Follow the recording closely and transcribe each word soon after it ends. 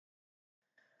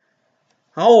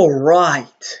All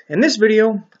right, in this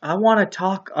video, I want to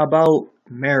talk about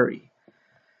Mary,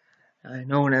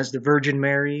 known as the Virgin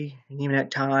Mary, and even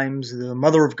at times the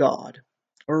Mother of God,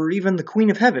 or even the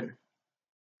Queen of Heaven.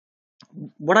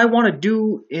 What I want to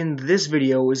do in this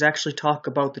video is actually talk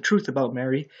about the truth about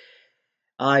Mary.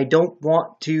 I don't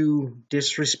want to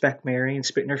disrespect Mary and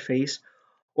spit in her face,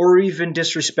 or even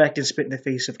disrespect and spit in the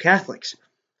face of Catholics.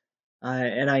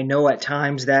 And I know at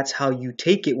times that's how you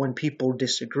take it when people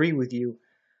disagree with you.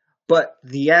 But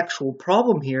the actual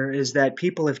problem here is that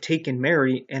people have taken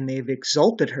Mary and they've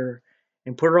exalted her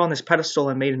and put her on this pedestal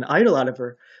and made an idol out of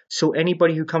her. So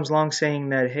anybody who comes along saying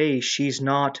that, hey, she's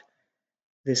not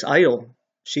this idol,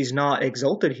 she's not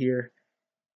exalted here,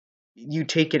 you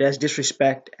take it as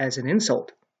disrespect, as an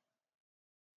insult.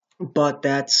 But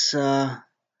that's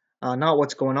not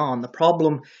what's going on. The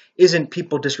problem isn't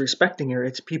people disrespecting her,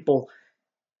 it's people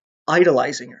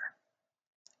idolizing her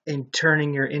and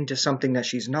turning her into something that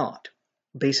she's not.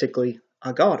 Basically,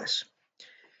 a goddess.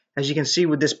 As you can see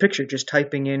with this picture, just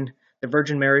typing in the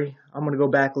Virgin Mary, I'm going to go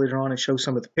back later on and show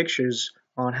some of the pictures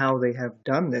on how they have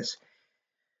done this.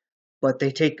 But they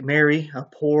take Mary, a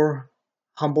poor,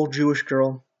 humble Jewish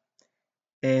girl,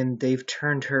 and they've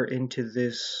turned her into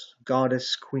this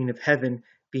goddess, Queen of Heaven,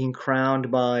 being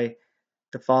crowned by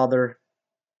the Father,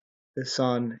 the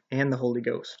Son, and the Holy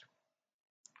Ghost.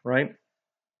 Right?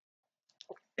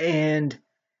 And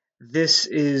this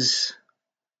is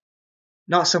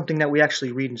not something that we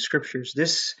actually read in scriptures.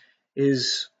 This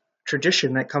is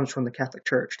tradition that comes from the Catholic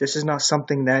Church. This is not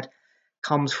something that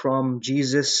comes from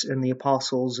Jesus and the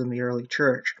apostles and the early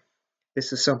church.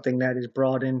 This is something that is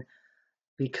brought in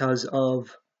because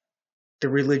of the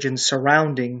religions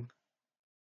surrounding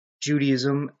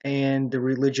Judaism and the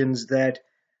religions that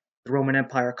the Roman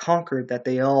Empire conquered, that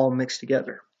they all mix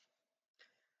together.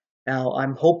 Now,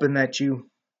 I'm hoping that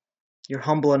you're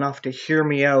humble enough to hear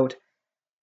me out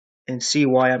and see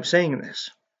why I'm saying this.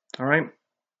 All right?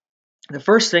 The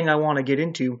first thing I want to get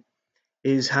into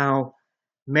is how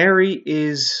Mary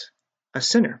is a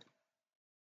sinner.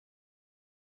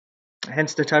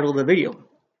 Hence the title of the video,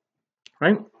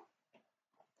 right?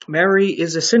 Mary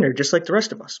is a sinner just like the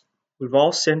rest of us. We've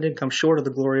all sinned and come short of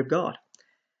the glory of God.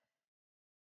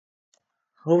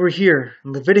 Over here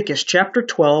in Leviticus chapter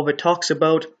 12, it talks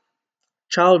about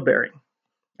childbearing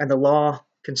and the law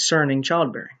concerning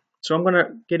childbearing. So I'm going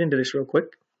to get into this real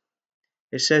quick.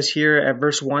 It says here at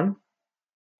verse 1,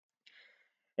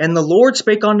 "And the Lord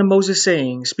spake unto Moses,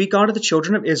 saying, Speak unto the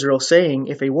children of Israel, saying,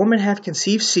 If a woman have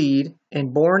conceived seed,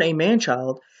 and born a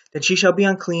man-child, then she shall be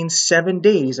unclean 7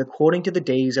 days, according to the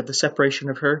days of the separation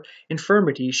of her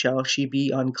infirmity shall she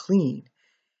be unclean.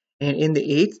 And in the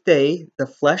 8th day the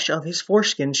flesh of his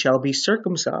foreskin shall be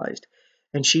circumcised,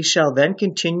 and she shall then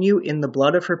continue in the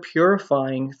blood of her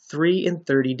purifying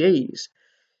 33 days.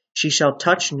 She shall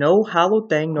touch no hallowed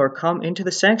thing, nor come into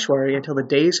the sanctuary until the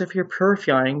days of her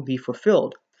purifying be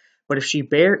fulfilled. But if she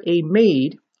bear a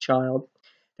maid child,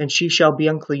 then she shall be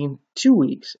unclean 2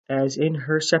 weeks, as in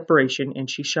her separation, and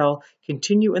she shall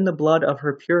continue in the blood of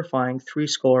her purifying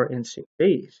 66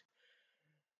 days.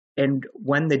 And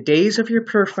when the days of your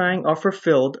purifying are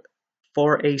fulfilled,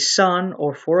 for a son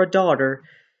or for a daughter,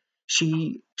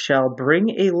 she shall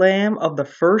bring a lamb of the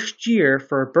first year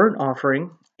for a burnt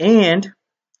offering, and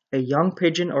a young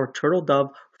pigeon or turtle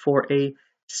dove for a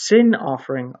sin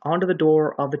offering unto the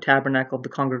door of the tabernacle of the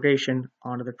congregation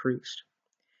unto the priest."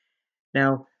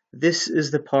 Now, this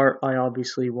is the part I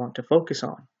obviously want to focus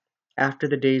on. After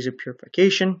the days of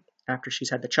purification, after she's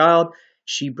had the child,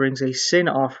 she brings a sin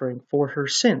offering for her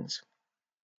sins,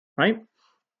 right?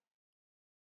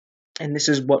 And this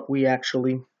is what we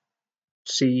actually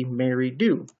see Mary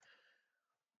do.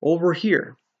 Over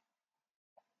here,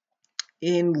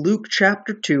 in Luke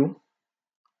chapter 2,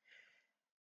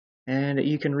 and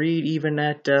you can read even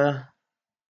at,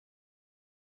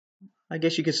 I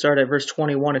guess you could start at verse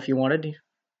 21 if you wanted.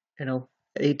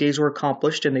 8 days were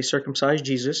accomplished and they circumcised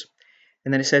Jesus.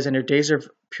 And then it says, "And their days of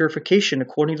purification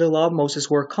according to the law of Moses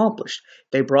were accomplished.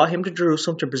 They brought him to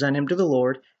Jerusalem to present him to the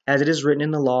Lord, as it is written in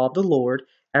the law of the Lord,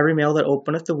 Every male that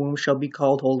openeth the womb shall be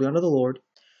called holy unto the Lord,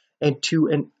 and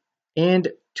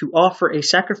to offer a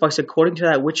sacrifice according to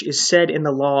that which is said in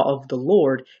the law of the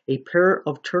Lord, a pair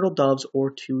of turtle doves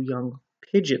or 2 young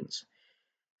pigeons."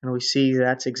 And we see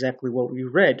that's exactly what we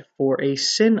read, for a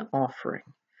sin offering.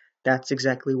 That's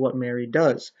exactly what Mary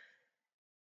does,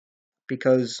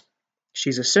 because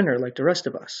she's a sinner like the rest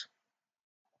of us.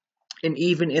 And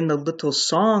even in the little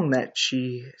song that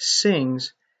she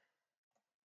sings,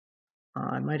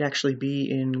 it might actually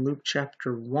be in Luke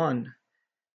chapter 1,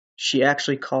 she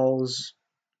actually calls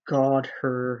God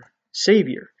her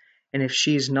Savior. And if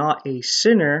she's not a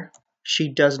sinner, she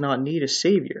does not need a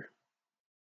Savior.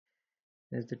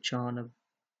 There's the John of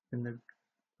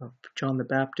John the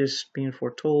Baptist being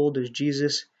foretold. There's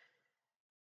Jesus.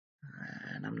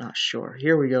 And I'm not sure.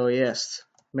 Here we go, yes.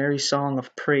 Mary's song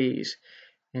of praise.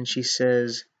 And she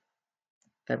says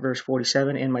at verse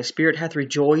 47, and my spirit hath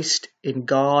rejoiced in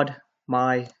God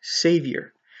my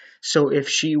Savior. So if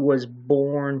she was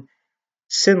born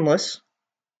sinless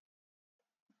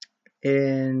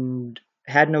and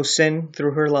had no sin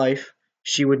through her life,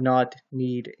 she would not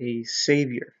need a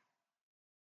Savior.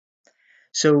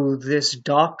 So this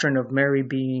doctrine of Mary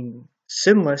being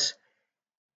sinless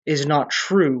is not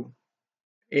true.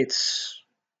 It's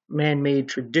man-made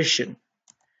tradition,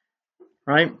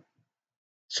 right?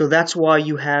 So that's why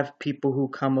you have people who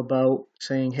come about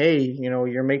saying, hey,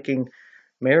 you're making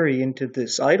Mary into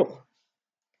this idol.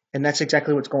 And that's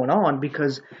exactly what's going on,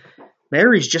 because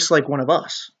Mary's just like one of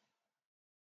us.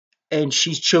 And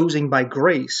she's chosen by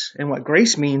grace. And what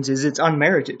grace means is it's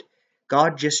unmerited.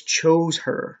 God just chose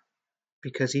her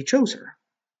because he chose her.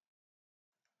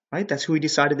 Right? That's who he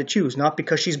decided to choose. Not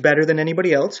because she's better than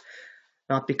anybody else.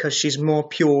 Not because she's more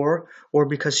pure or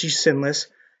because she's sinless.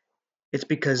 It's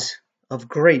because of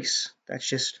grace. That's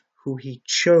just who he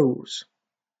chose.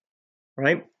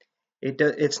 Right?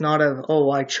 It's not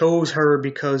I chose her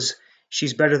because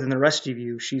she's better than the rest of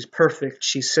you. She's perfect.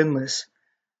 She's sinless.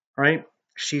 Right?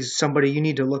 She's somebody you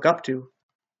need to look up to.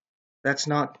 That's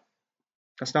not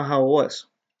how it was.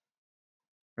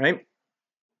 Right?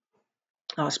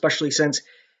 Especially since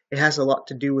it has a lot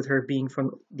to do with her being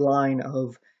from the line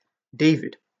of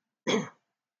David.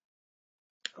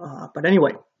 But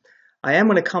anyway, I am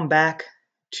going to come back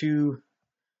to,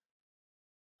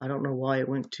 I don't know why it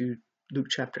went to Luke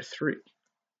chapter 3,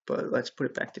 but let's put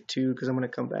it back to 2 because I'm going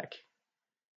to come back.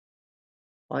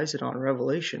 Why is it on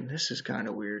Revelation? This is kind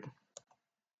of weird.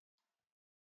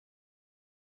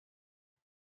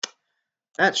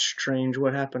 That's strange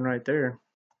what happened right there.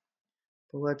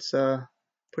 But let's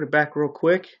put it back real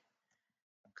quick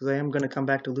because I am going to come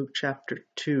back to Luke chapter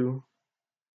 2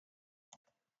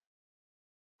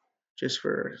 just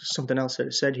for something else that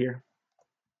is said here.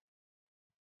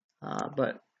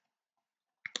 But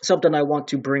something I want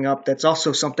to bring up that's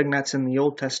also something that's in the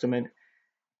Old Testament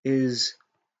is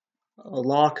a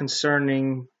law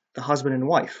concerning the husband and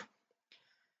wife.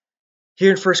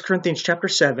 Here in 1 Corinthians chapter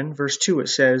 7, verse 2, it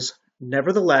says,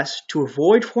 nevertheless, to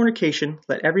avoid fornication,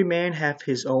 let every man have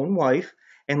his own wife,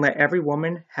 and let every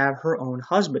woman have her own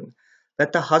husband.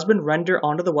 Let the husband render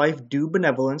unto the wife due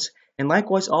benevolence, and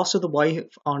likewise also the wife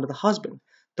unto the husband.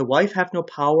 The wife hath no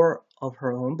power of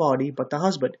her own body, but the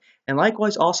husband. And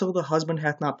likewise also the husband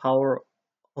hath not power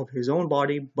of his own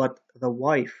body, but the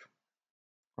wife.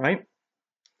 Right?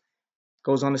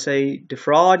 Goes on to say,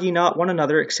 defraud ye not one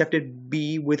another, except it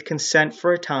be with consent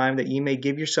for a time, that ye may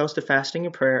give yourselves to fasting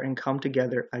and prayer, and come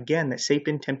together again, that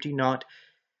Satan tempt you not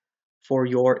for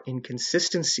your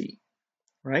inconsistency.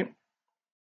 Right?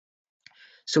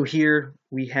 So here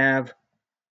we have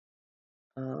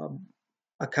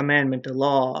a commandment, a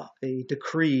law, a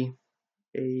decree,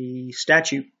 a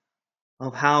statute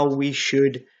of how we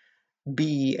should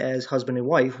be as husband and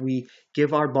wife. We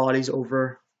give our bodies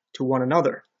over to one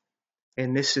another.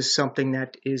 And this is something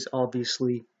that is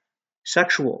obviously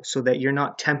sexual, so that you're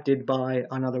not tempted by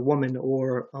another woman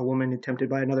or a woman tempted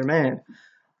by another man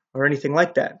or anything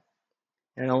like that.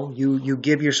 You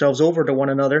give yourselves over to one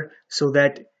another so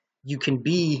that you can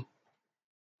be,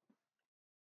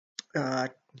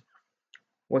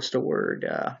 what's the word?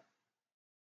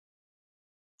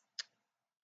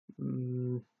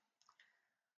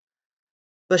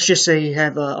 Let's just say you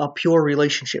have a pure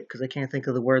relationship, because I can't think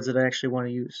of the words that I actually want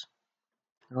to use.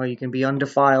 You can be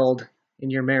undefiled in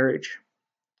your marriage.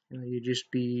 You just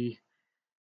be,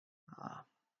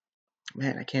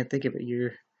 I can't think of it.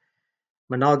 You're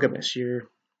monogamous. Maybe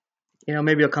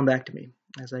it'll come back to me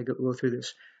as I go through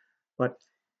this. But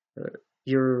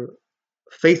you're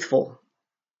faithful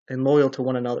and loyal to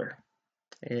one another.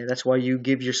 And that's why you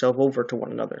give yourself over to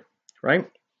one another, right?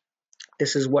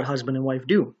 This is what husband and wife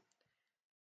do.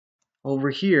 Over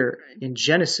here in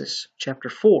Genesis chapter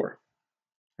 4,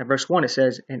 at verse 1, it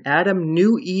says, and Adam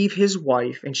knew Eve his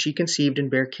wife, and she conceived and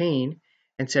bare Cain,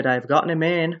 and said, I have gotten a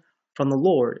man from the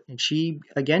Lord. And she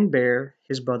again bare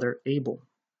his brother Abel.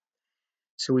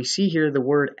 So we see here the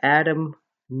word Adam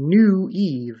knew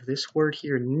Eve. This word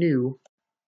here, knew,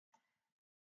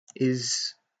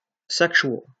 is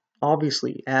sexual.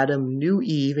 Obviously, Adam knew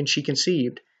Eve and she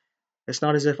conceived. It's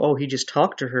not as if, he just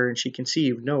talked to her and she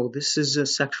conceived. No, this is a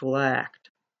sexual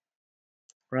act.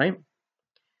 Right?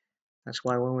 That's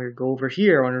why when we go over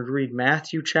here, I want to read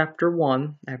Matthew chapter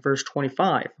 1 at verse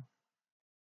 25.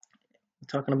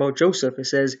 talking about Joseph. It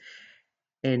says,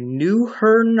 and knew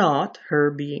her not,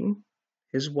 her being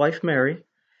his wife Mary,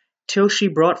 till she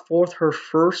brought forth her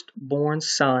firstborn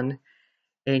son,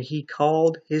 and he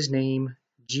called his name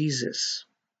Jesus.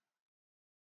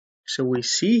 So we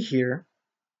see here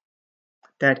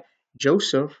that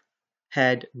Joseph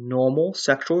had normal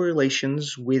sexual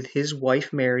relations with his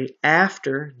wife Mary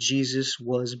after Jesus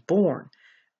was born.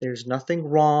 There's nothing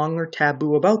wrong or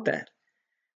taboo about that.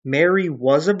 Mary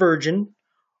was a virgin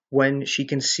when she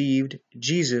conceived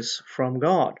Jesus from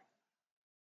God.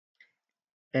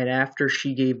 And after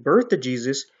she gave birth to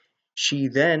Jesus, she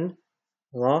then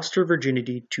lost her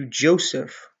virginity to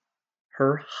Joseph,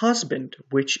 her husband,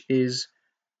 which is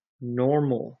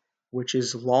normal, which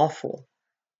is lawful,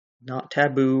 not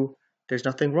taboo. There's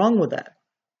nothing wrong with that.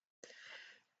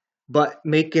 But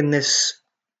making this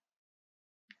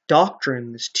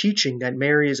doctrine, this teaching that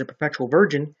Mary is a perpetual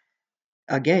virgin,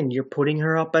 again, you're putting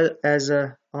her up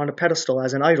on a pedestal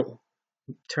as an idol,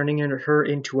 turning her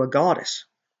into a goddess.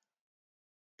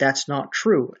 That's not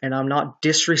true. And I'm not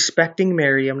disrespecting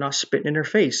Mary. I'm not spitting in her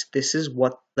face. This is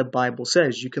what the Bible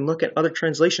says. You can look at other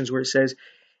translations where it says,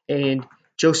 and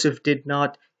Joseph did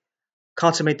not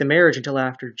consummate the marriage until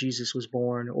after Jesus was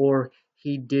born, or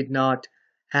he did not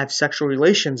have sexual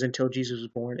relations until Jesus was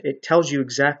born. It tells you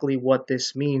exactly what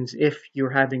this means if you're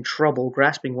having trouble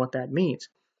grasping what that means.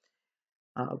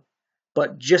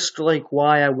 But just like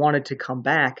why I wanted to come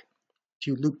back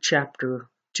to Luke chapter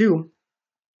 2,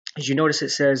 as you notice it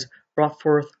says, brought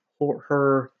forth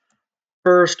her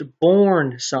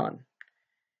firstborn son.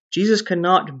 Jesus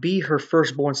cannot be her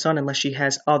firstborn son unless she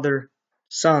has other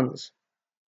sons.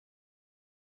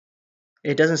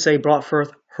 It doesn't say brought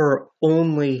forth her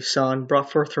only son,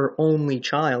 brought forth her only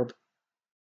child,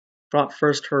 brought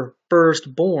first her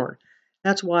firstborn.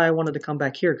 That's why I wanted to come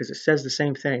back here, because it says the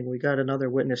same thing. We got another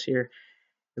witness here.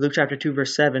 In Luke chapter 2,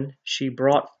 verse 7, she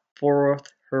brought forth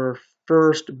her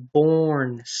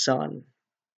firstborn son.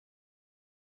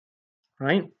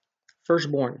 Right?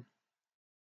 Firstborn.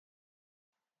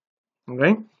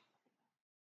 Okay?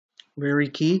 Very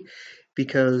key,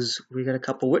 because we got a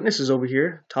couple witnesses over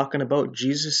here talking about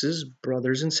Jesus's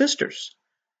brothers and sisters.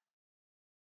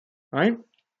 Right?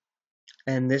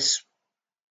 And this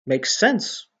makes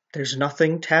sense. There's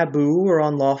nothing taboo or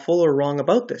unlawful or wrong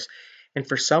about this. And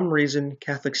for some reason,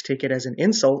 Catholics take it as an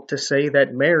insult to say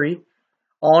that Mary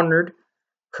honored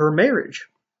her marriage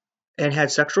and had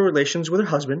sexual relations with her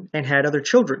husband and had other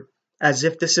children, as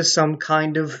if this is some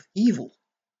kind of evil,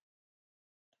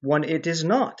 when it is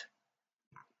not.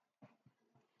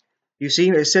 You see,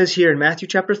 it says here in Matthew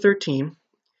chapter 13,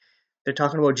 they're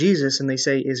talking about Jesus, and they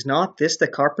say, is not this the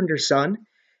carpenter's son?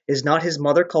 Is not his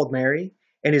mother called Mary,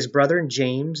 and his brother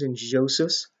James and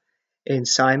Joseph and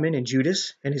Simon and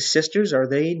Judas, and his sisters, are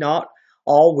they not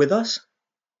all with us?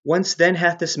 Whence then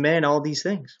hath this man all these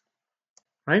things?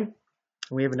 Right? And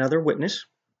we have another witness.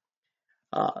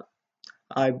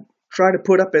 I try to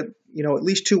put up at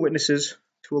least two witnesses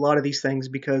to a lot of these things,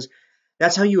 because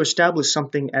that's how you establish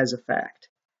something as a fact.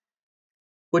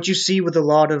 What you see with a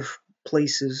lot of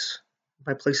places,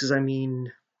 by places I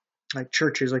mean like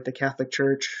churches, like the Catholic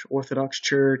Church, Orthodox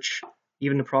Church,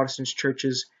 even the Protestant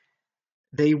churches,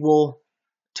 they will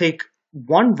take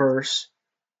one verse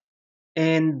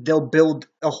and they'll build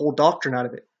a whole doctrine out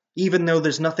of it, even though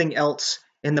there's nothing else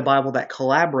in the Bible that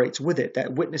collaborates with it,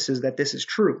 that witnesses that this is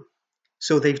true.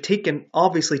 So they've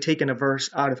obviously taken a verse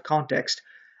out of context,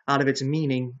 out of its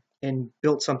meaning, and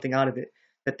built something out of it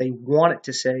that they want it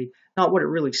to say, not what it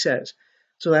really says.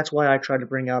 So that's why I try to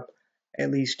bring up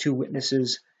at least two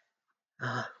witnesses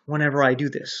whenever I do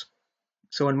this.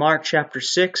 So in Mark chapter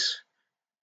 6,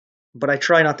 but I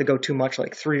try not to go too much,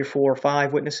 like 3 or 4 or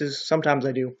 5 witnesses. Sometimes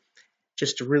I do,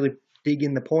 just to really dig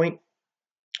in the point,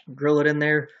 drill it in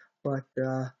there, but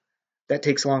that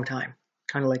takes a long time.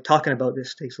 Kind of like talking about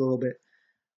this takes a little bit.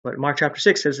 But Mark chapter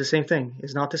 6 says the same thing.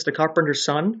 Is not this the carpenter's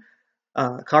son?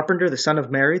 Carpenter, the son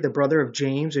of Mary, the brother of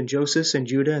James and Joseph and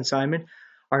Judah and Simon,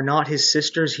 are not his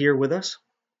sisters here with us?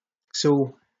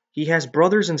 So he has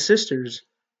brothers and sisters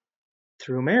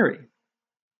through Mary.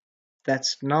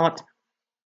 That's not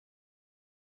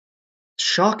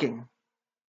shocking.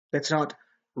 That's not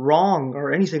wrong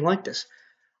or anything like this.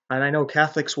 And I know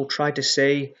Catholics will try to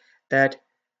say that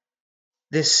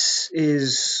this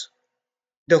is,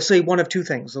 they'll say one of two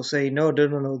things. They'll say, no,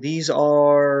 these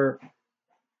are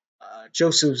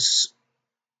Joseph's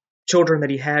children that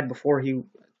he had before he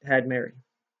had Mary.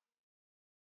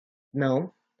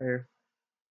 No,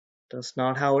 that's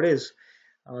not how it is.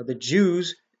 The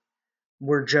Jews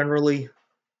were generally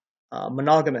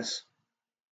monogamous.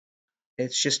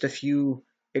 It's just a few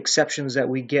exceptions that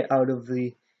we get out of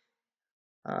the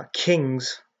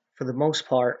kings, for the most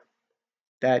part,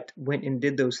 that went and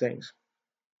did those things.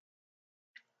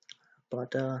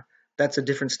 But that's a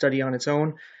different study on its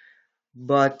own.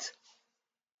 But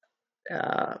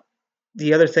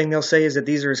the other thing they'll say is that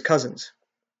these are his cousins.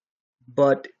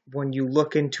 But when you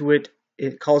look into it,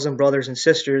 it calls them brothers and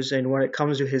sisters, and when it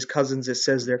comes to his cousins, it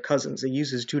says they're cousins. It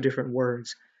uses two different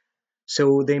words.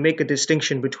 So they make a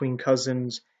distinction between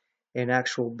cousins and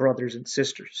actual brothers and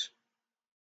sisters.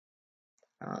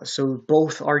 So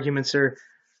both arguments are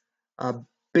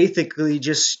basically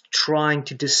just trying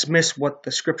to dismiss what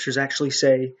the scriptures actually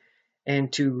say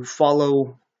and to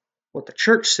follow what the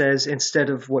church says instead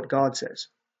of what God says.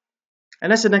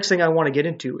 And that's the next thing I want to get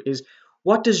into is,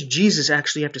 what does Jesus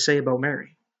actually have to say about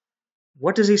Mary?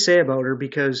 What does he say about her?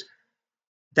 Because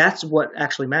that's what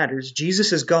actually matters.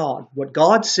 Jesus is God. What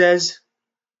God says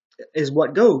is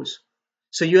what goes.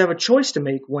 So you have a choice to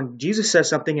make when Jesus says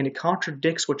something and it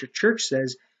contradicts what your church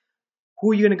says.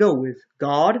 Who are you going to go with?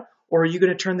 God? Or are you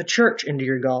going to turn the church into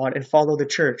your God and follow the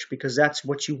church because that's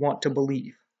what you want to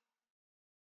believe?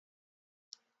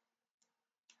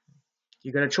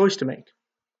 You got a choice to make.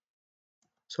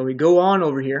 So we go on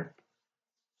over here.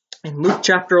 In Luke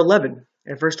chapter 11,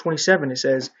 at verse 27, it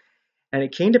says, "And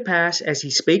it came to pass, as he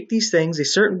spake these things, a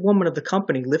certain woman of the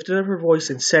company lifted up her voice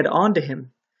and said unto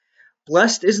him,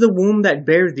 Blessed is the womb that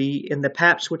bare thee, and the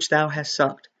paps which thou hast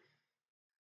sucked.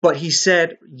 But he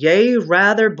said, Yea,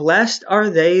 rather blessed are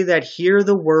they that hear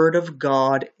the word of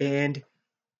God and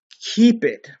keep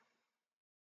it."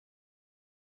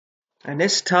 And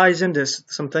this ties into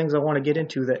some things I want to get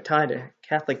into that tie to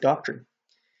Catholic doctrine.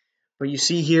 But you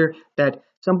see here that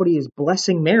somebody is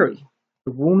blessing Mary,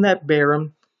 the womb that bare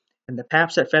him, and the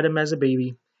paps that fed him as a baby.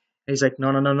 And he's like,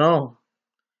 no, no, no, no.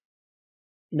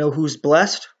 You know who's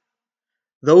blessed?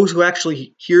 Those who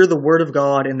actually hear the word of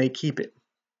God and they keep it.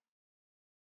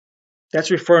 That's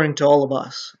referring to all of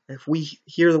us. If we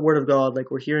hear the word of God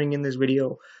like we're hearing in this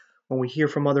video, when we hear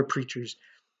from other preachers,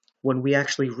 when we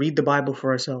actually read the Bible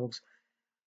for ourselves,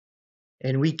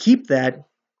 and we keep that,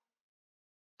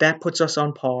 that puts us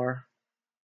on par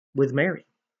with Mary.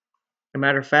 As a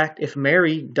matter of fact, if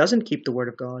Mary doesn't keep the word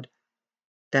of God,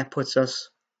 that puts us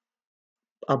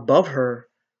above her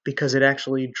because it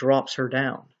actually drops her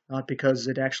down, not because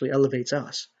it actually elevates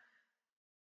us.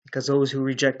 Because those who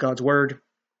reject God's word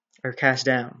are cast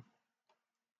down.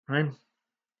 Right?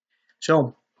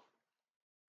 So,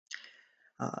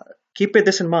 keep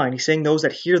this in mind. He's saying those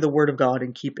that hear the word of God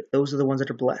and keep it, those are the ones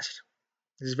that are blessed.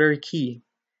 This is very key,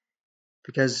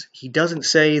 because he doesn't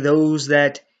say those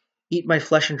that eat my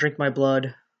flesh and drink my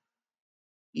blood,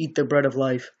 eat the bread of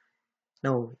life.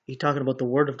 No, he's talking about the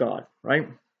word of God, right?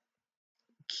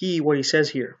 Key what he says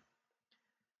here.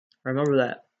 Remember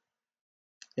that.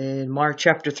 In Mark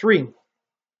chapter 3,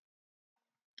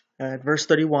 at verse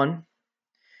 31,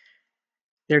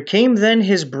 "There came then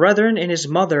his brethren and his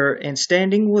mother, and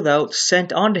standing without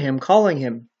sent unto him, calling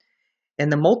him.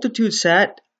 And the multitude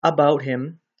sat about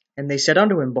him, and they said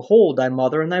unto him, Behold, thy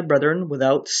mother and thy brethren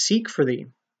without seek for thee.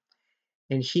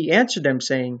 And he answered them,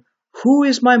 saying, Who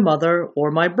is my mother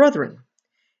or my brethren?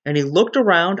 And he looked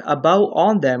around about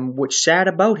on them which sat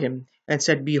about him, and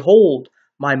said, Behold,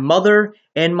 my mother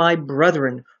and my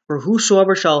brethren, for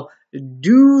whosoever shall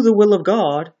do the will of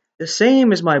God, the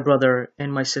same is my brother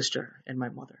and my sister and my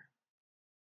mother."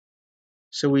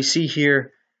 So we see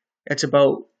here, it's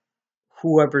about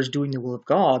whoever's doing the will of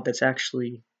God that's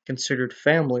actually considered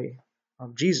family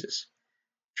of Jesus.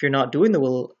 If you're not doing the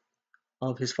will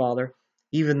of his Father,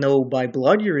 even though by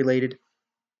blood you're related,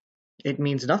 it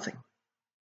means nothing.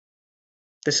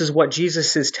 This is what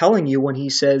Jesus is telling you when he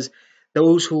says,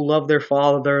 those who love their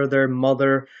father, their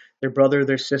mother, their brother,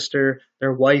 their sister,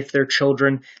 their wife, their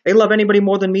children, they love anybody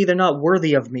more than me, they're not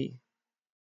worthy of me.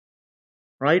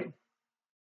 Right?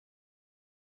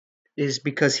 Is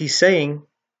because he's saying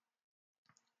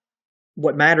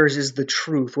what matters is the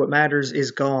truth. What matters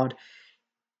is God.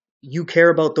 You care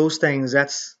about those things.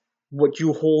 That's what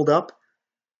you hold up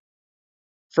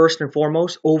first and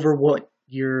foremost over what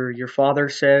your father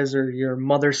says or your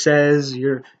mother says,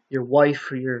 your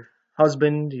wife or your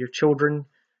husband, your children,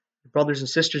 your brothers and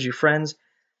sisters, your friends.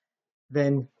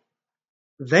 Then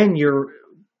you're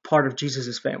part of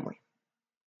Jesus' family.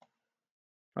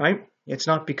 Right? It's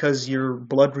not because you're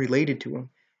blood related to him.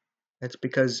 It's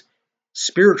because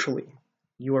spiritually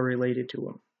you are related to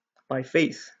him by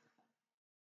faith.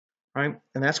 Right?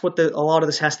 And that's what a lot of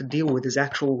this has to deal with, is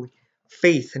actual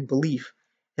faith and belief.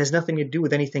 It has nothing to do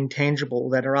with anything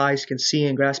tangible that our eyes can see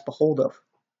and grasp a hold of.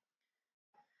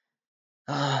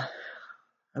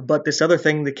 But this other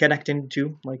thing to connect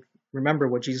into, like, remember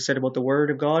what Jesus said about the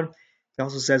word of God. He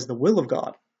also says the will of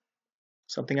God.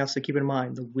 Something else to keep in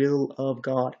mind, the will of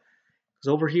God.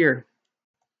 Because over here,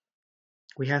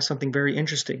 we have something very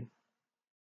interesting.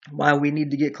 Why we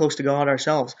need to get close to God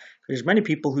ourselves. There's many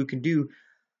people who can do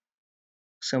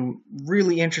some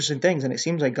really interesting things, and it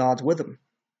seems like God's with them.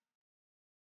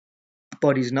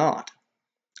 But he's not.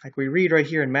 Like we read right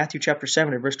here in Matthew chapter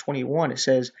 7 and verse 21, it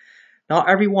says, "Not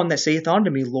every one that saith unto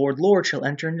me, Lord, Lord, shall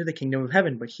enter into the kingdom of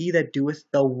heaven, but he that doeth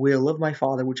the will of my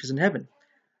Father which is in heaven."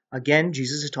 Again,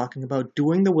 Jesus is talking about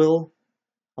doing the will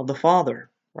of the Father,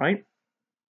 right?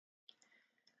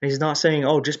 And he's not saying,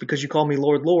 oh, just because you call me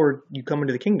Lord, Lord, you come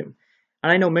into the kingdom.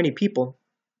 And I know many people,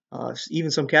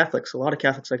 even some Catholics, a lot of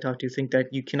Catholics I talk to think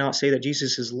that you cannot say that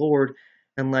Jesus is Lord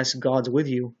unless God's with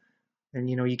you. And,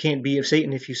 you can't be of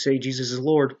Satan if you say Jesus is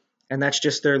Lord. And that's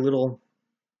just their little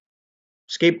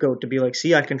scapegoat to be like,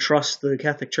 see, I can trust the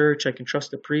Catholic Church, I can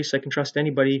trust the priests, I can trust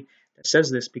anybody that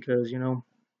says this because,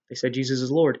 they said Jesus is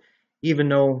Lord. Even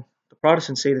though the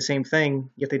Protestants say the same thing,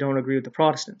 yet they don't agree with the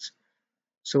Protestants.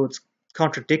 So it's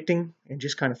contradicting and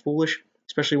just kind of foolish,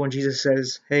 especially when Jesus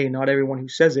says, hey, not everyone who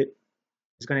says it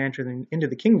is going to enter into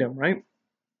the kingdom, right?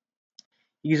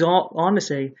 He's on to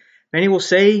say, many will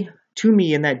say to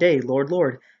me in that day, Lord,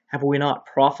 Lord, have we not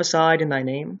prophesied in thy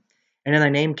name? And in thy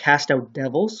name cast out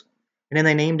devils? And in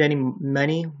thy name done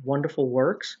many wonderful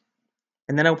works?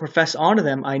 And then I will profess unto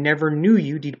them, I never knew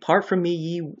you. Depart from me,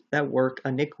 ye that work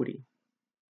iniquity.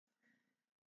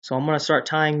 So I'm going to start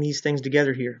tying these things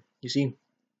together here. You see,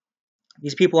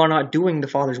 these people are not doing the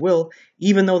Father's will,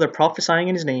 even though they're prophesying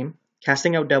in his name,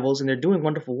 casting out devils, and they're doing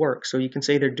wonderful work. So you can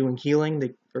say they're doing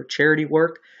healing or charity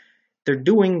work. They're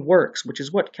doing works, which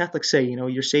is what Catholics say,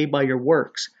 you're saved by your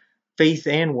works, faith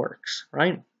and works,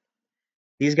 right?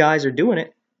 These guys are doing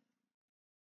it,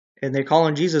 and they're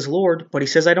calling Jesus Lord, but he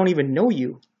says, I don't even know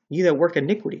you, ye that work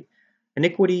iniquity.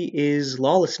 Iniquity is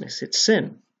lawlessness, it's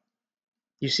sin.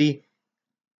 You see,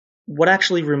 what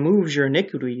actually removes your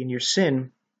iniquity and your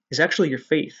sin is actually your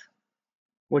faith.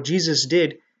 What Jesus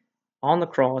did on the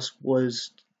cross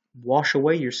was wash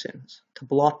away your sins, to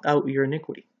blot out your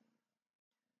iniquity.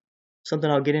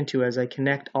 Something I'll get into as I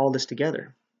connect all this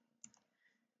together.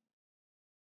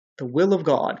 The will of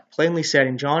God, plainly said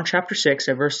in John chapter 6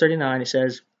 at verse 39, it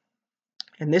says,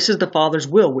 And this is the Father's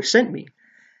will which sent me,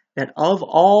 that of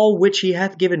all which he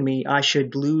hath given me I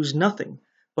should lose nothing,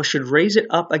 but should raise it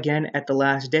up again at the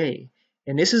last day.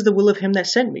 And this is the will of him that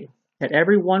sent me, that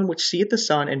every one which seeth the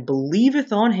Son and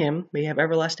believeth on him may have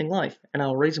everlasting life, and I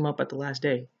will raise him up at the last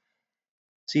day.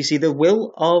 So you see, the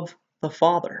will of the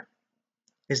Father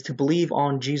is to believe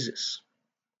on Jesus,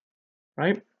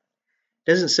 right? It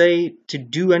doesn't say to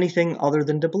do anything other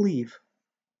than to believe.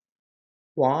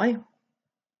 Why?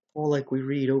 Well, like we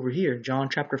read over here, John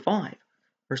chapter 5,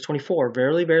 verse 24,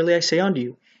 Verily, verily, I say unto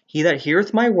you, he that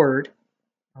heareth my word,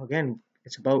 again,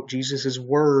 it's about Jesus'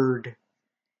 word,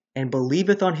 and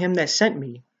believeth on him that sent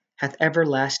me, hath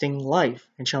everlasting life,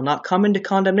 and shall not come into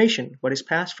condemnation, but is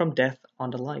passed from death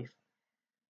unto life.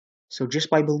 So just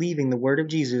by believing the word of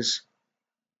Jesus,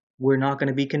 we're not going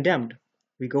to be condemned.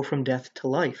 We go from death to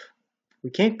life.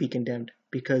 We can't be condemned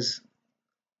because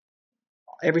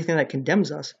everything that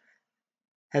condemns us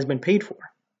has been paid for.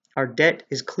 Our debt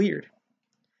is cleared.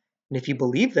 And if you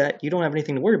believe that, you don't have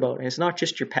anything to worry about. And it's not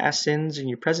just your past sins and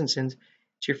your present sins,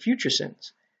 it's your future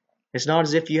sins. It's not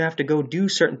as if you have to go do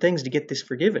certain things to get this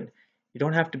forgiven. You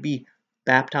don't have to be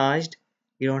baptized.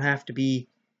 You don't have to be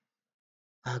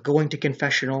going to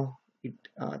confessional,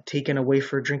 taken away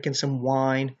for drinking some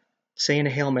wine, saying a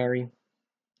Hail Mary.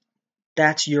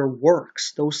 That's your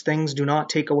works. Those things do not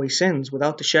take away sins.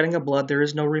 Without the shedding of blood, there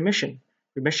is no remission.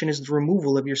 Remission is the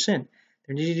removal of your sin.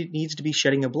 There needs to be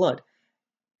shedding of blood.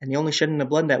 And the only shedding of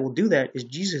blood that will do that is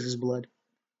Jesus' blood.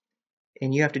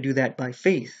 And you have to do that by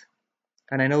faith.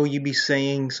 And I know you'd be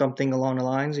saying something along the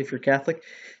lines, if you're Catholic,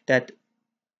 that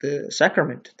the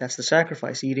sacrament, that's the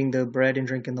sacrifice, eating the bread and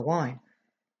drinking the wine.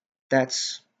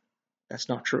 That's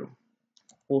not true.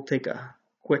 We'll take a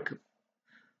quick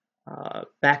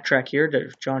backtrack here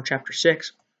to John chapter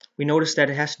 6. We notice that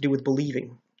it has to do with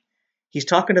believing. He's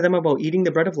talking to them about eating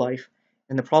the bread of life,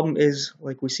 and the problem is,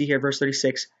 like we see here, verse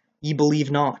 36, ye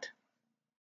believe not,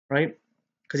 right?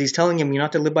 Because he's telling him you're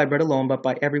not to live by bread alone, but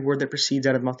by every word that proceeds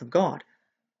out of the mouth of God.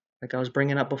 Like I was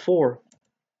bringing up before,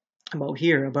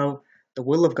 about the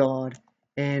will of God,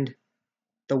 and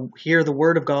hear the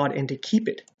word of God and to keep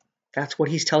it. That's what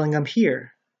he's telling them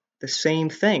here. The same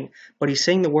thing. But he's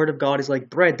saying the word of God is like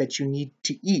bread that you need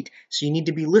to eat. So you need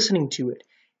to be listening to it.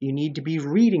 You need to be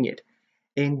reading it.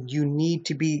 And you need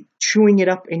to be chewing it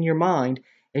up in your mind.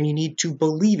 And you need to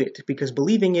believe it. Because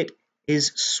believing it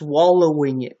is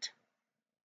swallowing it.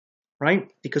 Right?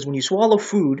 Because when you swallow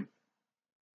food,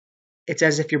 It's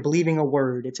as if you're believing a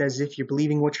word. It's as if you're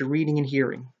believing what you're reading and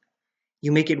hearing.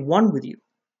 You make it one with you.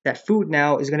 That food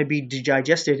now is going to be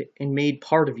digested and made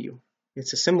part of you.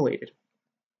 It's assimilated,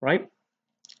 right?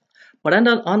 But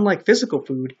unlike physical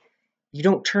food, you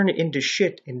don't turn it into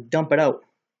shit and dump it out,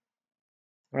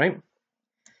 right?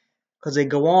 Because they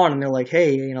go on and they're like,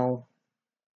 hey,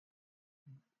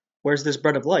 where's this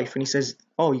bread of life? And he says,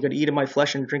 oh, you got to eat of my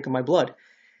flesh and drink of my blood.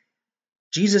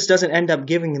 Jesus doesn't end up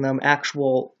giving them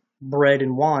actual bread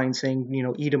and wine,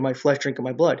 saying, eat of my flesh, drink of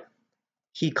my blood.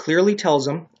 He clearly tells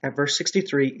them at verse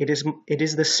 63, it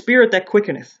is the Spirit that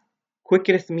quickeneth.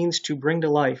 Quickeneth means to bring to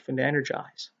life and to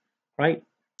energize, right?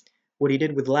 What he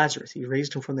did with Lazarus, he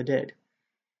raised him from the dead.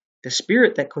 The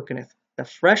Spirit that quickeneth, the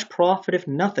flesh profiteth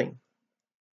nothing.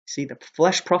 See, the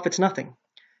flesh profits nothing.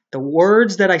 The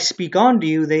words that I speak unto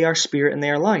you, they are spirit and they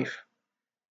are life.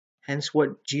 Hence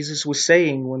what Jesus was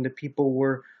saying when the people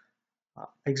were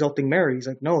exalting Mary. He's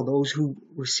like, no, those who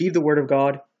receive the word of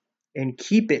God and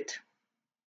keep it,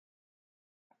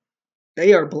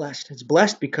 they are blessed. It's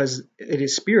blessed because it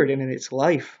is spirit and it's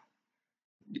life.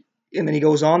 And then he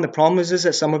goes on, the problem is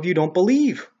that some of you don't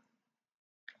believe.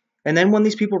 And then when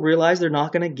these people realize they're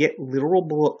not going to get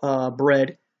literal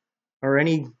bread or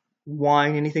any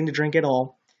wine, anything to drink at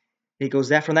all, he goes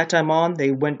that from that time on,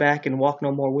 they went back and walked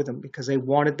no more with him because they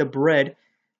wanted the bread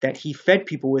that he fed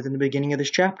people with in the beginning of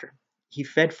this chapter. He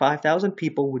fed 5,000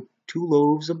 people with 2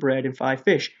 loaves of bread and 5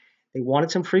 fish. They wanted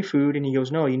some free food, and he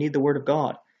goes, no, you need the word of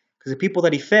God. Because the people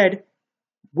that he fed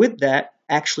with that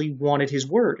actually wanted his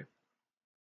word.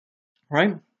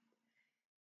 Right?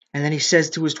 And then he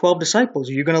says to his 12 disciples,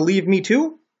 are you going to leave me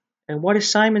too? And what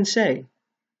does Simon say?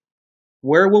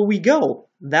 Where will we go?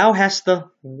 Thou hast the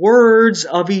words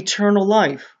of eternal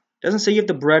life. It doesn't say you have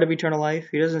the bread of eternal life.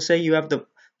 He doesn't say you have the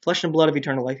flesh and blood of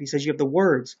eternal life. He says you have the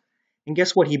words. And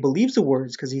guess what? He believes the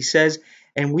words because he says,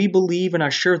 and we believe and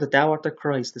are sure that thou art the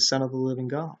Christ, the Son of the living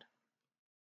God.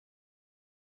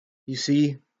 You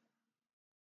see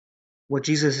what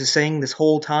Jesus is saying this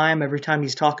whole time, every time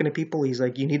he's talking to people, he's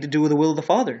like, you need to do the will of the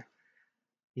Father.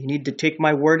 You need to take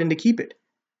my word and to keep it.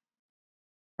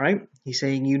 Right? He's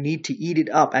saying you need to eat it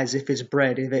up as if it's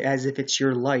bread, as if it's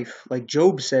your life. Like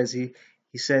Job says, he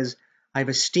says, I've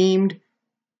esteemed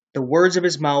the words of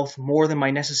his mouth more than my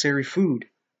necessary food.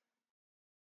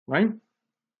 Right?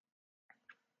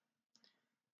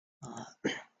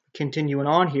 Continuing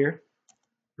on here,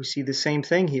 we see the same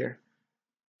thing here.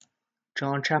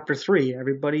 John chapter 3,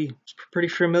 everybody's pretty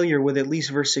familiar with at least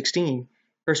verse 16.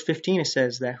 Verse 15 it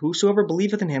says that whosoever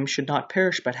believeth in him should not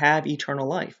perish but have eternal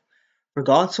life. For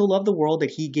God so loved the world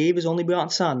that he gave his only begotten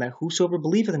Son, that whosoever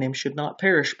believeth in him should not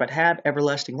perish, but have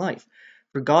everlasting life.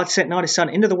 For God sent not his Son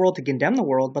into the world to condemn the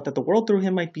world, but that the world through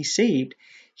him might be saved.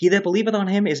 He that believeth on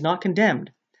him is not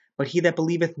condemned, but he that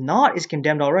believeth not is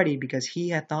condemned already, because he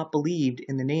hath not believed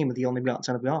in the name of the only begotten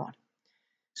Son of God.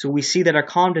 So we see that our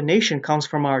condemnation comes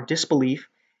from our disbelief,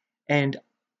 and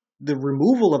the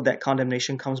removal of that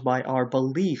condemnation comes by our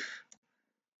belief.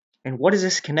 And what is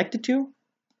this connected to?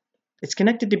 It's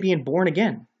connected to being born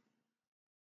again.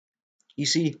 You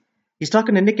see, he's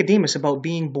talking to Nicodemus about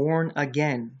being born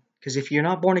again. Because if you're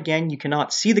not born again, you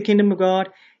cannot see the kingdom of God.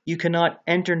 You cannot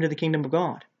enter into the kingdom of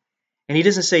God. And he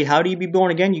doesn't say, how do you be born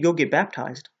again? You go get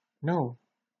baptized. No.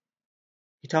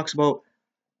 He talks about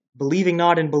believing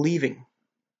not and believing.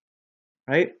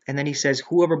 Right? And then he says,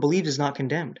 whoever believes is not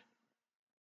condemned.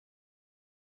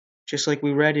 Just like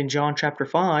we read in John chapter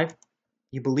 5,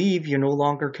 you believe, you're no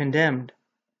longer condemned.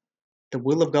 The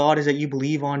will of God is that you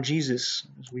believe on Jesus,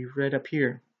 as we read up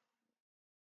here.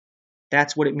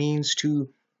 That's what it means to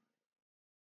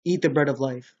eat the bread of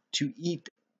life, to eat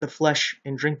the flesh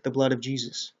and drink the blood of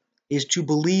Jesus, is to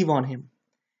believe on him.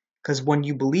 Because when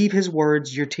you believe his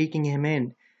words, you're taking him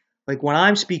in. Like when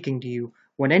I'm speaking to you,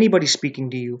 when anybody's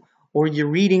speaking to you, or you're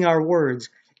reading our words,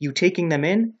 you taking them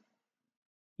in,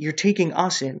 you're taking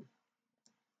us in.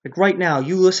 Like right now,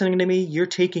 you listening to me, you're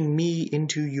taking me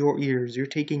into your ears. You're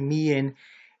taking me in.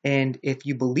 And if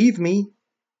you believe me,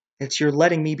 it's you're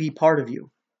letting me be part of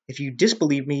you. If you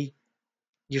disbelieve me,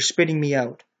 you're spitting me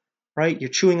out. Right?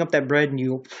 You're chewing up that bread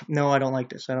and no, I don't like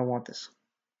this. I don't want this.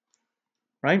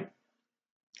 Right?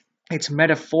 It's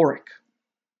metaphoric.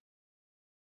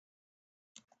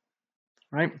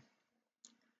 Right?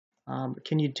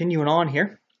 Continuing on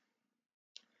here,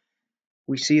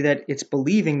 we see that it's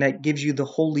believing that gives you the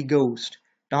Holy Ghost,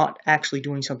 not actually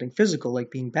doing something physical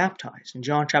like being baptized. In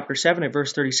John chapter 7 at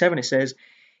verse 37 it says,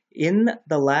 in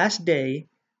the last day,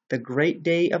 the great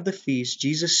day of the feast,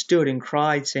 Jesus stood and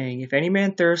cried, saying, if any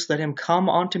man thirst, let him come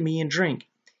unto me and drink.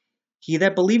 He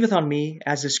that believeth on me,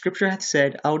 as the scripture hath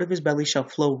said, out of his belly shall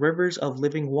flow rivers of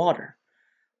living water.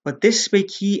 But this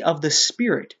spake he of the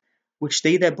Spirit, which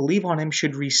they that believe on him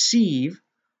should receive,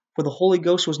 for the Holy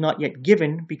Ghost was not yet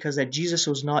given, because that Jesus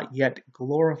was not yet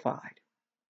glorified.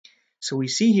 So we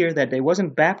see here that it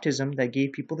wasn't baptism that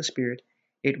gave people the Spirit,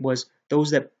 it was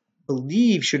those that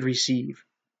believe should receive.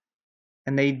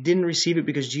 And they didn't receive it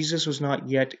because Jesus was not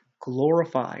yet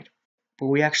glorified. But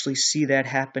we actually see that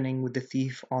happening with the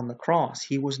thief on the cross.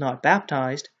 He was not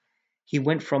baptized. He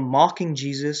went from mocking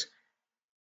Jesus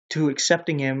to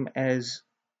accepting him as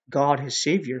God, his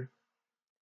Savior.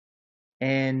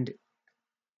 And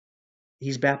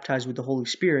he's baptized with the Holy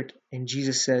Spirit. And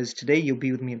Jesus says, today you'll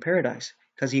be with me in paradise.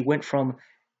 Because he went from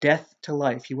death to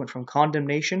life. He went from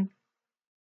condemnation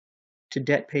to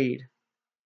debt paid.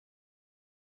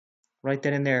 Right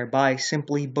then and there, by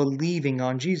simply believing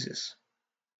on Jesus.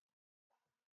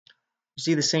 You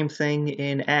see the same thing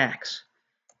in Acts.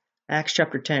 Acts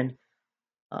chapter 10.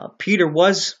 Peter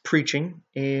was preaching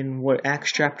in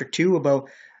Acts chapter 2 about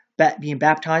being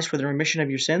baptized for the remission of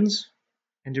your sins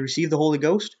and to receive the Holy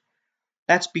Ghost.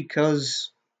 That's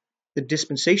because the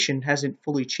dispensation hasn't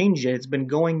fully changed yet. It's been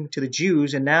going to the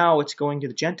Jews, and now it's going to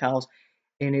the Gentiles,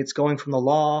 and it's going from the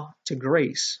law to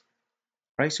grace.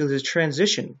 Right? So there's a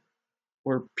transition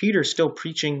where Peter's still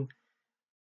preaching,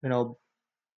 the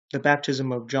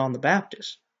baptism of John the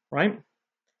Baptist, right?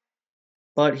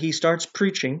 But he starts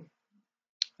preaching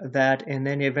that, and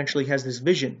then he eventually has this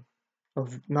vision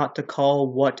of not to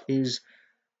call what is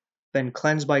been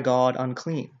cleansed by God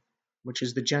unclean, which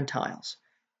is the Gentiles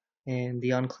and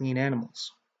the unclean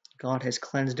animals. God has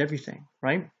cleansed everything,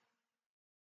 right?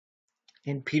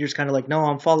 And Peter's kind of like, no,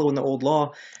 I'm following the old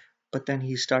law. But then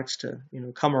he starts to,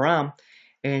 come around,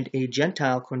 and a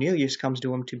Gentile, Cornelius, comes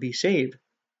to him to be saved.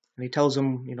 And he tells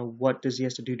him, what does he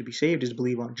have to do to be saved is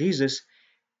believe on Jesus.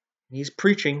 And he's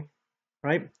preaching,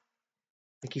 right?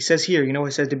 Like he says here,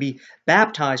 he says to be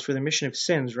baptized for the remission of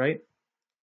sins, right?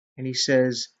 And he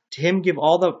says, to him give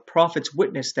all the prophets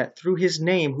witness that through his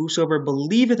name whosoever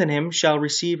believeth in him shall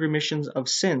receive remissions of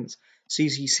sins. So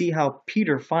you see how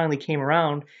Peter finally came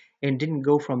around and didn't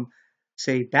go from,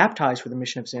 say, baptized for the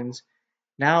remission of sins.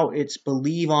 Now it's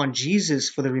believe on Jesus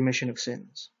for the remission of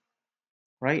sins.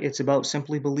 Right? It's about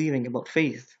simply believing, about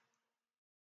faith.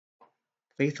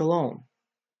 Faith alone.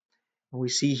 And we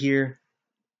see here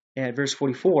at verse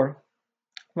 44,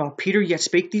 while Peter yet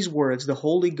spake these words, the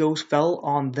Holy Ghost fell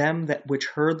on them that which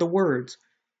heard the words.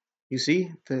 You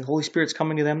see, the Holy Spirit's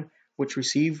coming to them which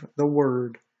receive the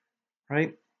word,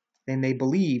 right? And they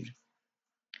believed.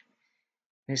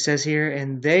 And it says here,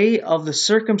 and they of the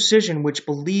circumcision which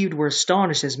believed were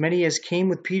astonished, as many as came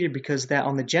with Peter, because that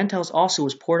on the Gentiles also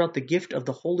was poured out the gift of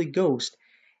the Holy Ghost.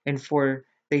 And for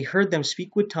they heard them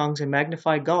speak with tongues and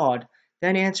magnify God.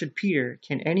 Then answered Peter,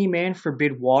 can any man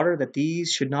forbid water that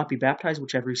these should not be baptized,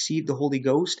 which have received the Holy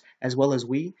Ghost as well as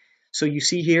we? So you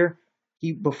see here,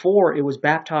 before it was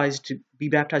baptized to be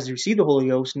baptized to receive the Holy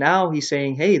Ghost. Now he's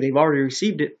saying, hey, they've already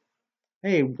received it.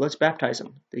 Hey, let's baptize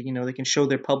them. They can show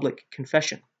their public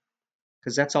confession,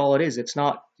 because that's all it is. It's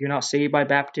not, you're not saved by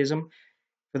baptism.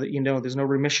 There's no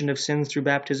remission of sins through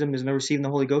baptism. There's no receiving the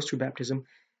Holy Ghost through baptism.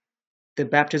 The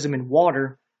baptism in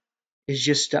water is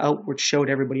just to outward show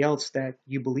to everybody else that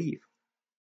you believe,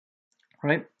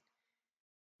 right?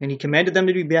 And he commanded them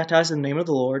to be baptized in the name of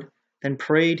the Lord, then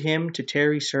prayed him to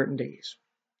tarry certain days,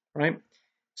 right?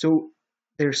 So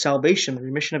their salvation, the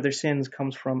remission of their sins,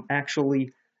 comes from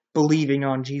actually believing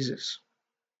on Jesus,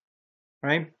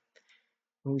 right?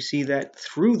 And we see that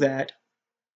through that,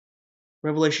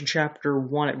 Revelation chapter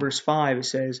 1 at verse 5, it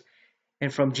says,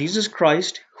 and from Jesus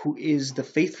Christ, who is the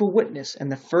faithful witness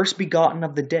and the first begotten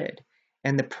of the dead,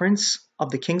 and the prince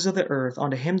of the kings of the earth,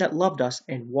 unto him that loved us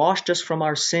and washed us from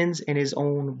our sins in his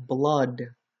own blood,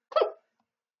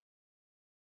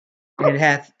 and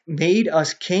hath made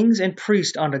us kings and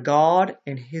priests unto God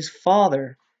and his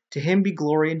Father. To him be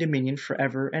glory and dominion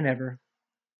forever and ever.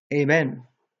 Amen.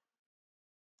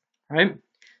 Right?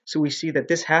 So we see that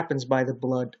this happens by the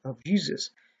blood of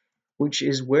Jesus, which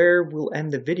is where we'll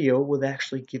end the video with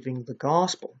actually giving the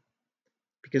gospel.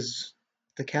 Because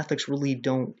the Catholics really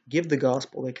don't give the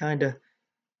gospel. They kind of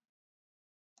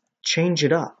change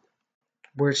it up,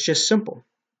 where it's just simple.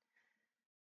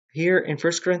 Here in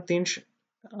 1 Corinthians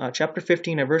chapter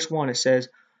 15 at verse 1, it says,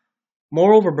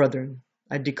 moreover, brethren,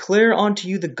 I declare unto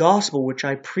you the gospel which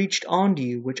I preached unto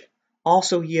you, which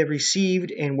also ye have received,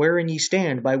 and wherein ye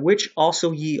stand, by which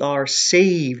also ye are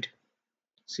saved.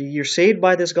 See, you're saved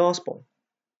by this gospel.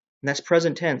 And that's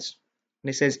present tense. And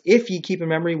it says, if ye keep in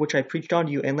memory which I preached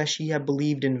unto you, unless ye have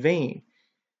believed in vain.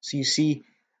 So you see,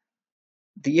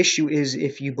 the issue is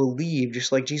if you believe,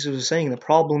 just like Jesus was saying, the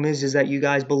problem is that you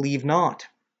guys believe not.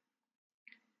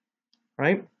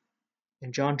 right?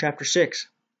 In John chapter 6.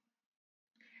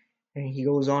 And he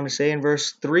goes on to say in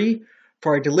verse 3,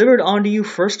 "For I delivered unto you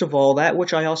first of all that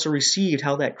which I also received,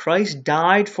 how that Christ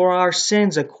died for our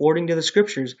sins according to the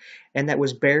Scriptures, and that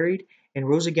was buried, and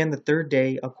rose again the third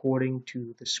day according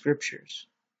to the Scriptures."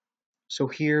 So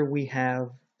here we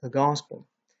have the gospel.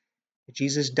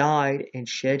 Jesus died and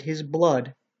shed his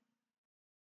blood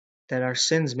that our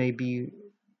sins may be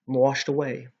washed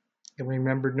away and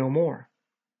remembered no more.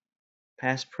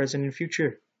 Past, present, and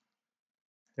future.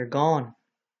 They're gone.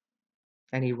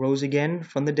 And he rose again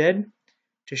from the dead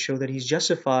to show that he's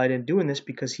justified in doing this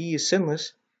because he is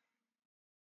sinless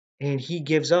and he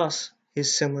gives us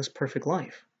his sinless perfect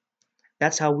life.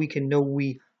 That's how we can know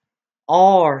we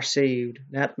are saved.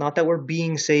 Not that we're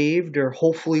being saved or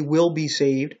hopefully will be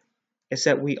saved. It's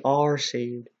that we are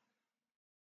saved.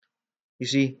 You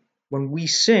see, when we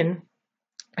sin,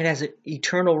 it has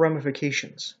eternal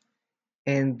ramifications.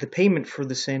 And the payment for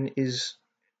the sin is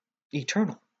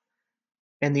eternal.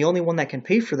 And the only one that can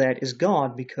pay for that is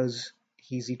God because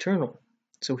he's eternal.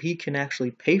 So he can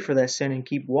actually pay for that sin and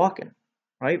keep walking,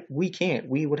 right? We can't.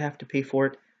 We would have to pay for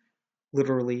it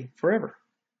literally forever.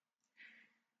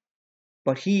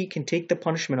 But he can take the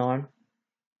punishment on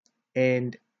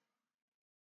and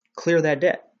clear that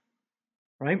debt,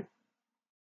 right?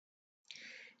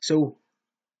 So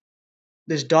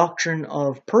this doctrine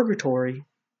of purgatory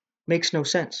makes no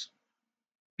sense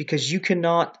because you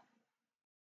cannot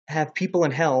have people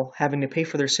in hell having to pay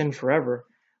for their sin forever,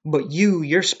 but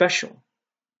you're special.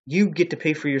 You get to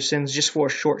pay for your sins just for a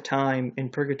short time in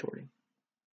purgatory.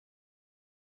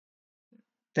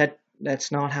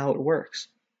 That's not how it works.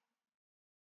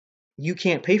 You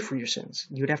can't pay for your sins.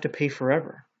 You would have to pay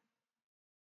forever.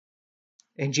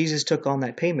 And Jesus took on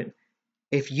that payment.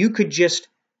 If you could just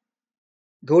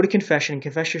go to confession,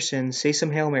 confess your sins, say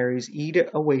some Hail Marys, eat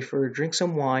a wafer, drink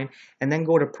some wine, and then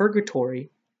go to purgatory,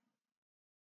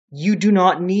 you do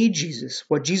not need Jesus.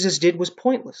 What Jesus did was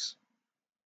pointless.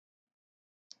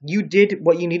 You did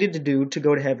what you needed to do to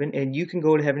go to heaven, and you can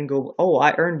go to heaven and go, "Oh,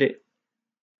 I earned it.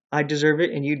 I deserve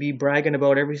it," and you'd be bragging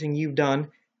about everything you've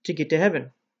done to get to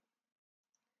heaven.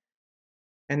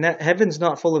 And that heaven's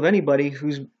not full of anybody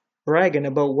who's bragging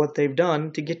about what they've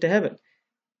done to get to heaven.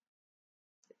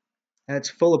 It's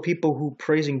full of people who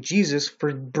praising Jesus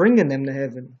for bringing them to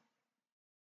heaven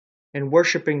and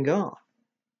worshiping God.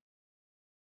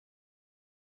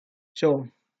 So,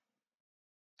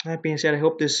 that being said, I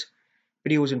hope this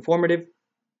video was informative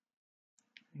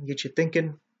and get you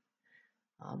thinking.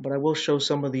 But I will show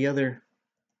some of the other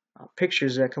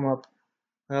pictures that come up.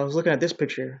 I was looking at this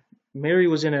picture. Mary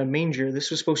was in a manger. This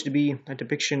was supposed to be a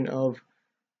depiction of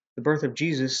the birth of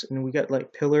Jesus, and we got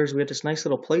like pillars. We got this nice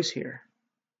little place here,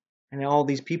 and all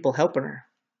these people helping her.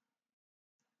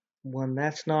 When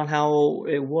that's not how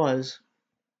it was,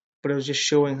 but it was just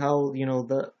showing how,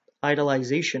 the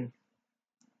idolization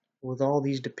with all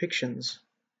these depictions,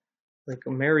 like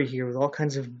Mary here with all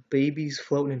kinds of babies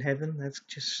floating in heaven. That's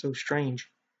just so strange.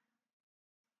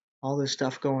 All this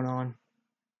stuff going on.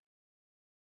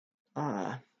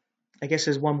 I guess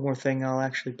there's one more thing I'll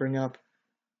actually bring up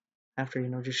after,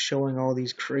 just showing all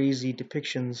these crazy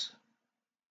depictions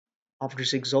of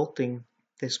just exalting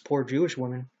this poor Jewish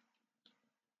woman.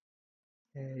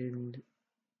 And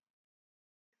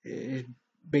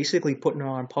basically putting her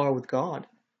on par with God.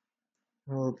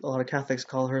 A lot of Catholics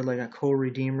call her like a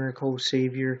co-redeemer,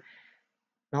 co-savior,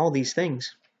 and all these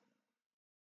things.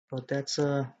 But that's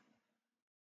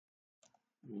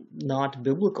not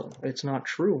biblical. It's not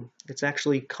true. It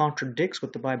actually contradicts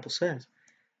what the Bible says.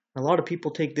 A lot of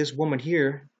people take this woman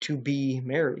here to be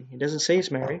Mary. It doesn't say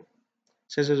it's Mary. It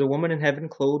says there's a woman in heaven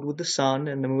clothed with the sun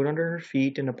and the moon under her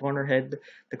feet, and upon her head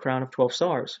the crown of 12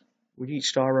 stars. Each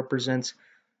star represents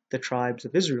the tribes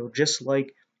of Israel, just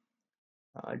like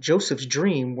Joseph's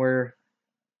dream where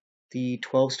the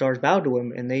 12 stars bowed to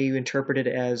him, and they interpret it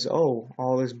as,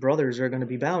 all his brothers are going to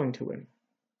be bowing to him,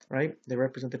 right? They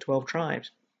represent the 12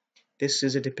 tribes. This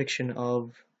is a depiction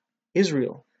of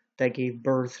Israel that gave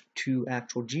birth to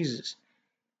actual Jesus.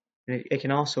 And it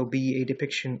can also be a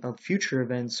depiction of future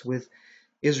events with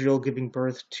Israel giving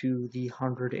birth to the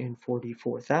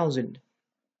 144,000.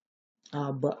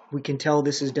 But we can tell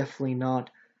this is definitely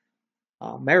not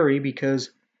Mary,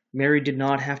 because Mary did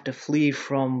not have to flee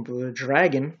from the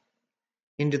dragon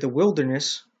into the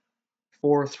wilderness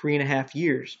for 3.5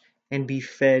 years and be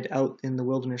fed out in the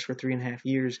wilderness for 3.5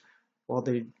 years while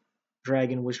the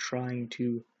dragon was trying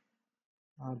to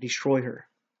destroy her.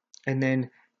 And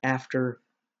then after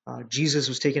Jesus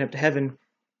was taken up to heaven,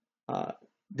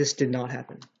 this did not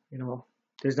happen.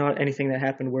 There's not anything that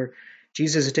happened where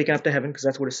Jesus is taken up to heaven, because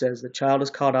that's what it says. The child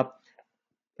is caught up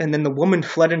And then the woman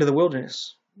fled into the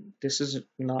wilderness. This did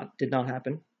not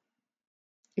happen.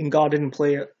 And God didn't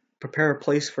prepare a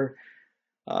place for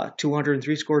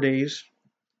 203 score days,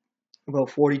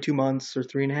 about 42 months or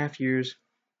 3.5 years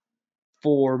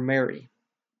for Mary.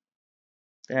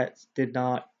 That did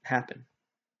not happen.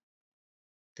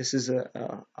 This is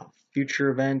a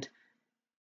future event,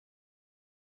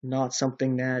 not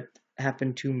something that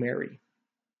happened to Mary.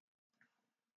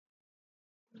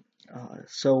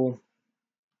 So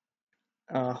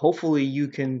hopefully you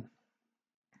can,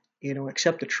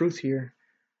 accept the truth here.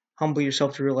 Humble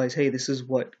yourself to realize, hey, this is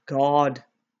what God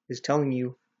is telling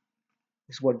you.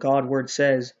 This is what God's word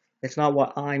says. It's not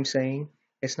what I'm saying.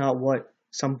 It's not what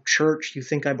some church you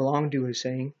think I belong to is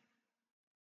saying.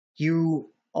 You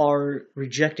are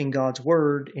rejecting God's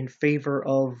word in favor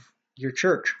of your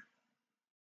church.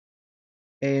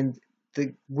 And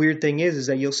the weird thing is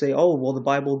that you'll say, oh, well, the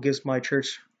Bible gives my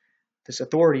church this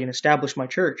authority and established my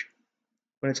church.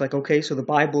 But it's like, okay, so the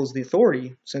Bible is the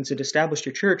authority since it established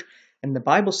your church. And the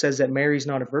Bible says that Mary's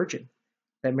not a virgin,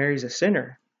 that Mary's a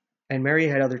sinner. And Mary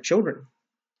had other children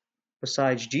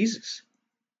besides Jesus.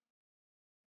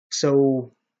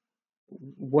 So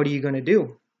what are you going to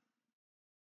do?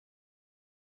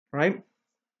 Right?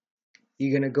 You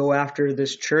going to go after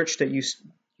this church that you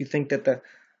think that the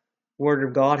Word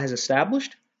of God has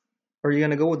established? Or are you going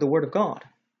to go with the Word of God?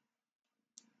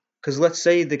 Because let's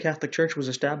say the Catholic Church was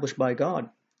established by God.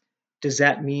 Does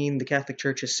that mean the Catholic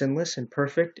Church is sinless and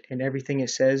perfect and everything it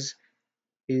says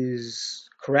is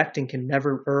correct and can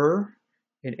never err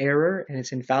in error and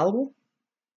it's infallible?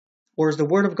 Or is the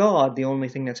Word of God the only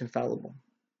thing that's infallible?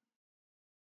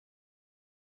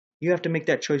 You have to make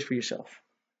that choice for yourself.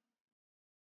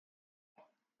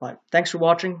 But thanks for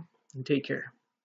watching and take care.